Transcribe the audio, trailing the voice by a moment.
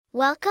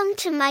Welcome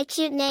to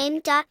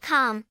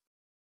mycutename.com.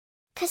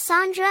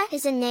 Kassandra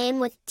is a name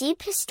with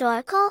deep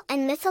historical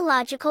and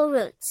mythological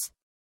roots.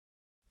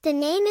 The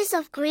name is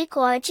of Greek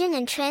origin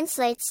and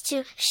translates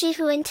to "she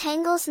who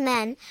entangles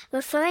men,"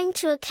 referring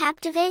to a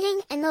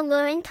captivating and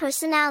alluring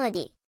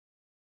personality.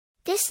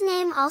 This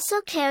name also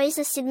carries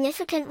a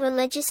significant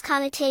religious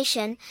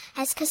connotation,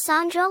 as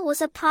Kassandra was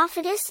a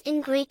prophetess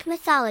in Greek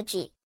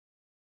mythology.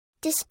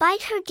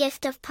 Despite her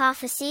gift of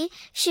prophecy,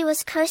 she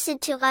was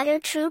cursed to utter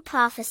true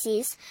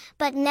prophecies,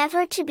 but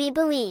never to be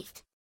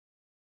believed.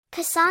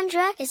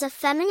 Kassandra is a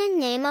feminine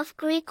name of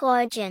Greek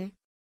origin.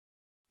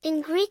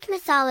 In Greek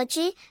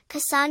mythology,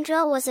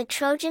 Kassandra was a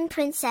Trojan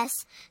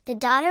princess, the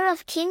daughter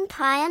of King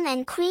Priam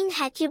and Queen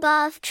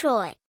Hecuba of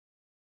Troy.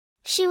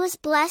 She was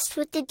blessed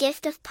with the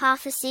gift of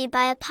prophecy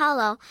by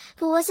Apollo,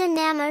 who was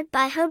enamored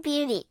by her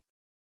beauty.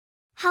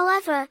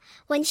 However,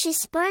 when she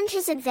spurned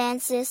his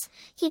advances,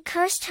 he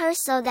cursed her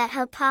so that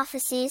her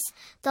prophecies,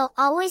 though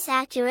always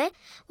accurate,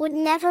 would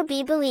never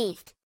be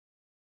believed.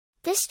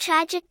 This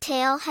tragic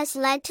tale has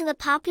led to the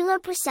popular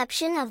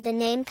perception of the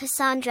name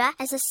Kassandra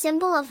as a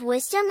symbol of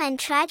wisdom and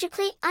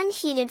tragically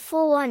unheeded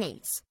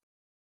forewarnings.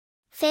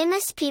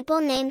 Famous people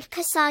named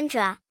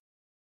Kassandra.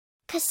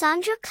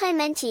 Cassandra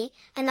Clementi,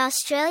 an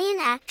Australian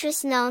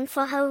actress known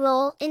for her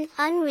role in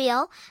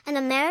Unreal, an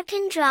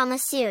American drama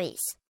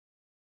series.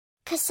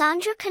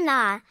 Kassandra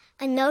Khanar,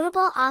 a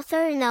notable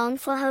author known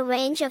for her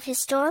range of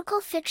historical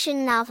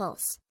fiction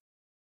novels.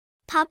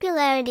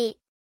 Popularity.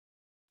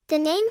 The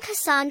name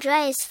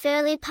Kassandra is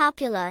fairly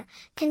popular,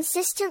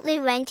 consistently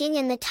ranking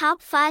in the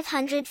top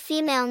 500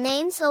 female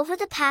names over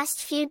the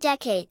past few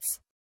decades.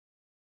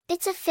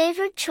 It's a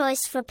favorite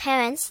choice for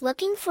parents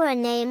looking for a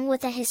name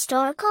with a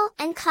historical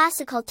and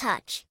classical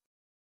touch.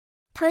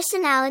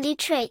 Personality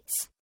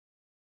traits.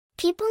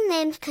 People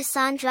named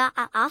Kassandra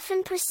are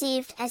often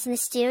perceived as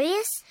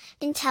mysterious,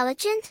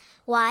 intelligent,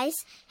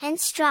 wise, and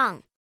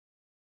strong.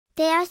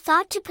 They are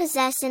thought to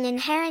possess an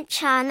inherent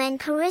charm and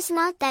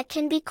charisma that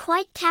can be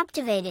quite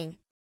captivating.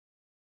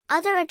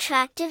 Other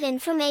attractive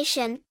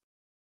information.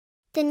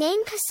 The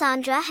name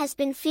Kassandra has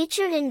been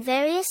featured in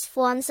various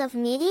forms of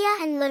media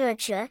and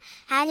literature,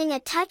 adding a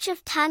touch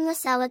of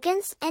timeless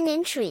elegance and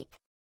intrigue.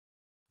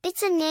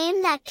 It's a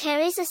name that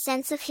carries a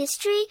sense of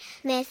history,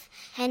 myth,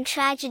 and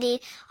tragedy,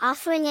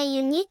 offering a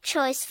unique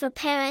choice for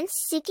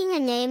parents seeking a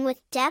name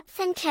with depth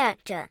and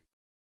character.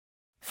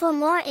 For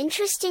more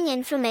interesting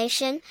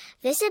information,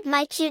 visit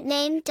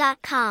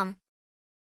mycutename.com.